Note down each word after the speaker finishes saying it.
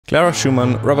Clara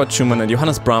Schumann, Robert Schumann and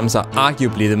Johannes Brahms are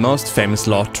arguably the most famous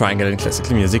love triangle in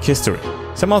classical music history.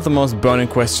 Some of the most burning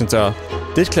questions are: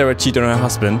 did Clara cheat on her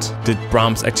husband? Did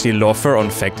Brahms actually love her or in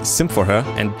fact simp for her?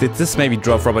 And did this maybe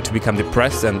drive Robert to become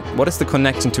depressed? And what is the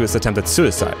connection to his attempted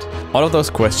suicide? All of those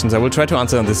questions I will try to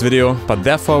answer in this video, but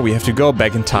therefore we have to go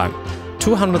back in time.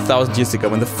 200,000 years ago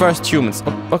when the first humans…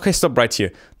 okay, stop right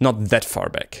here, not that far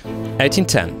back.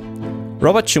 1810.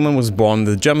 Robert Schumann was born in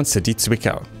the German city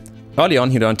Zwickau. Early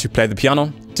on he learned to play the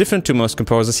piano. Different to most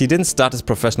composers, he didn't start his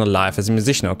professional life as a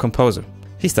musician or composer.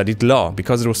 He studied law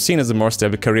because it was seen as a more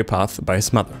stable career path by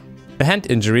his mother. A hand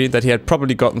injury that he had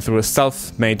probably gotten through a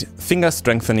self-made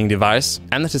finger-strengthening device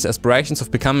ended his aspirations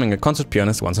of becoming a concert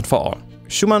pianist once and for all.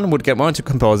 Schumann would get more into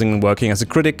composing and working as a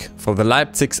critic for the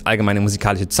Leipzig's Allgemeine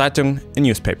Musikalische Zeitung, a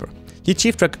newspaper. He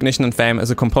achieved recognition and fame as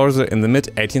a composer in the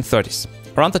mid-1830s,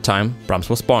 around the time Brahms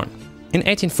was born. In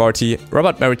 1840,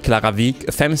 Robert married Clara Wieck,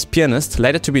 a famous pianist,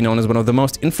 later to be known as one of the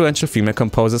most influential female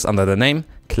composers under the name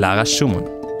Clara Schumann.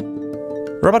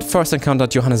 Robert first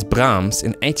encountered Johannes Brahms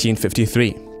in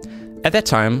 1853. At that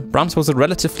time, Brahms was a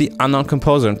relatively unknown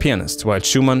composer and pianist, while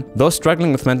Schumann, though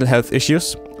struggling with mental health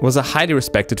issues, was a highly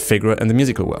respected figure in the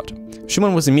musical world.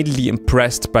 Schumann was immediately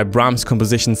impressed by Brahms'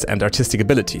 compositions and artistic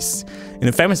abilities. In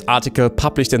a famous article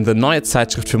published in the Neue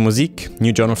Zeitschrift für Musik,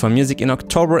 New Journal for Music, in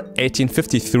October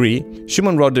 1853,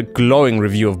 Schumann wrote a glowing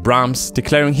review of Brahms,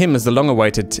 declaring him as the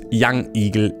long-awaited young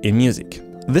eagle in music.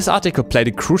 This article played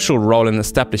a crucial role in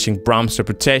establishing Brahms'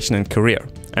 reputation and career,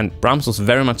 and Brahms was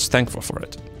very much thankful for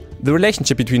it. The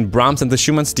relationship between Brahms and the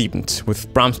Schumanns deepened,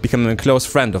 with Brahms becoming a close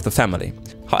friend of the family.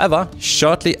 However,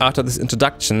 shortly after this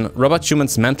introduction, Robert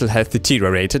Schumann's mental health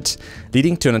deteriorated,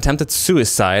 leading to an attempted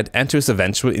suicide and to his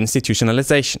eventual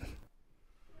institutionalization.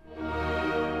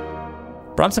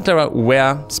 Brahms and Clara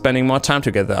were spending more time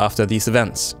together after these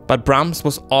events, but Brahms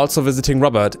was also visiting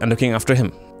Robert and looking after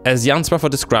him. As Jan Swaffer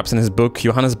describes in his book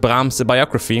Johannes Brahms, a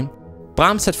biography,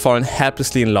 Brahms had fallen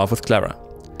helplessly in love with Clara.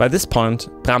 By this point,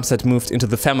 Brahms had moved into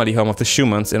the family home of the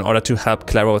Schumanns in order to help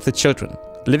Clara with the children.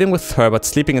 Living with her but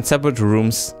sleeping in separate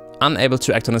rooms, unable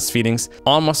to act on his feelings,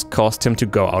 almost caused him to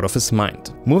go out of his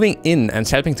mind. Moving in and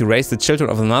helping to raise the children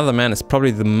of another man is probably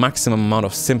the maximum amount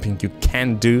of simping you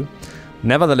can do.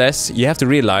 Nevertheless, you have to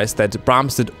realize that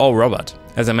Brahms did owe Robert.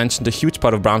 As I mentioned, a huge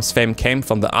part of Brahms' fame came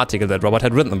from the article that Robert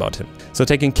had written about him. So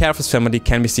taking care of his family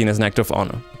can be seen as an act of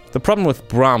honor. The problem with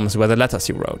Brahms were the letters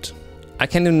he wrote. I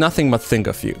can do nothing but think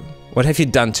of you. What have you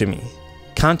done to me?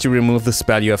 Can't you remove the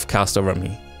spell you have cast over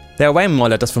me? There are way more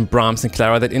letters from Brahms and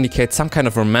Clara that indicate some kind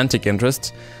of romantic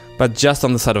interest, but just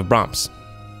on the side of Brahms.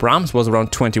 Brahms was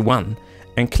around 21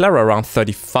 and Clara around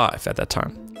 35 at that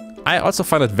time. I also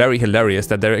find it very hilarious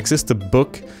that there exists a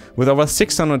book with over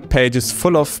 600 pages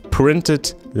full of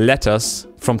printed letters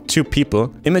from two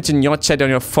people. Imagine your chat on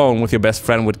your phone with your best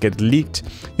friend would get leaked,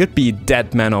 you'd be a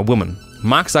dead man or woman.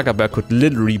 Mark Zuckerberg could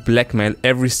literally blackmail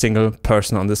every single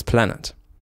person on this planet.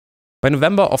 By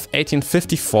November of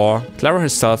 1854, Clara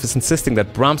herself is insisting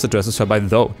that Brahms addresses her by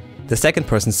thou, the second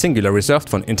person singular reserved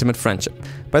for an intimate friendship.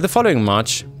 By the following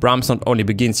March, Brahms not only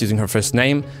begins using her first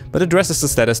name, but addresses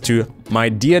his letters to "my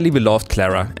dearly beloved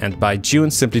Clara" and by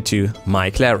June simply to "my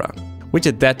Clara," which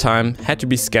at that time had to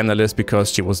be scandalous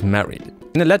because she was married.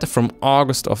 In a letter from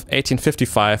August of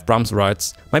 1855, Brahms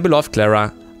writes, "My beloved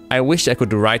Clara, I wish I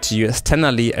could write to you as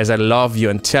tenderly as I love you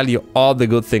and tell you all the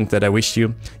good things that I wish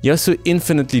you. You are so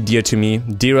infinitely dear to me,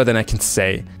 dearer than I can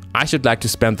say. I should like to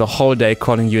spend the whole day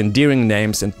calling you endearing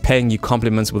names and paying you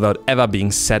compliments without ever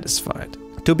being satisfied."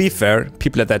 To be fair,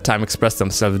 people at that time expressed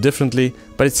themselves differently,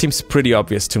 but it seems pretty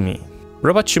obvious to me.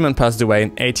 Robert Schumann passed away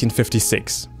in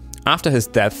 1856. After his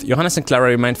death, Johannes and Clara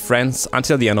remained friends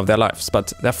until the end of their lives,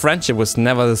 but their friendship was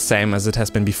never the same as it has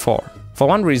been before. For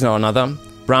one reason or another,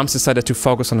 Brahms decided to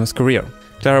focus on his career.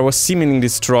 Clara was seemingly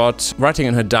distraught, writing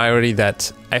in her diary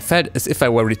that "I felt as if I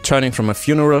were returning from a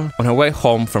funeral on her way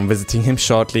home from visiting him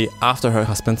shortly after her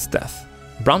husband's death."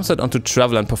 Brahms went on to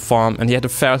travel and perform, and he had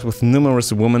affairs with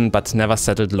numerous women but never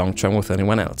settled long-term with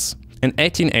anyone else. In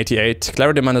 1888,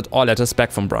 Clara demanded all letters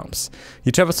back from Brahms.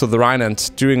 He travels to the Rhine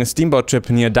and, during a steamboat trip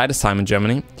near Deidesheim in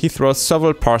Germany, he throws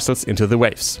several parcels into the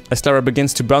waves. As Clara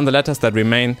begins to burn the letters that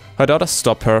remain, her daughters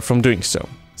stop her from doing so.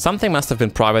 Something must have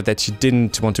been private that she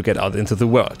didn't want to get out into the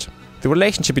world. The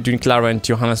relationship between Clara and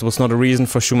Johannes was not a reason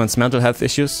for Schumann's mental health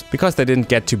issues, because they didn't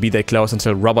get to be that close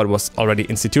until Robert was already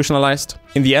institutionalized.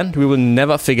 In the end, we will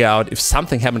never figure out if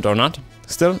something happened or not.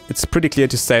 Still, it's pretty clear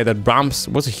to say that Brahms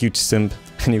was a huge simp,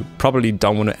 and you probably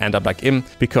don't want to end up like him,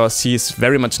 because he is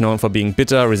very much known for being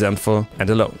bitter, resentful, and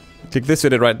alone. Click this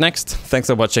video right next. Thanks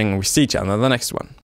for watching, and we see each other in the next one.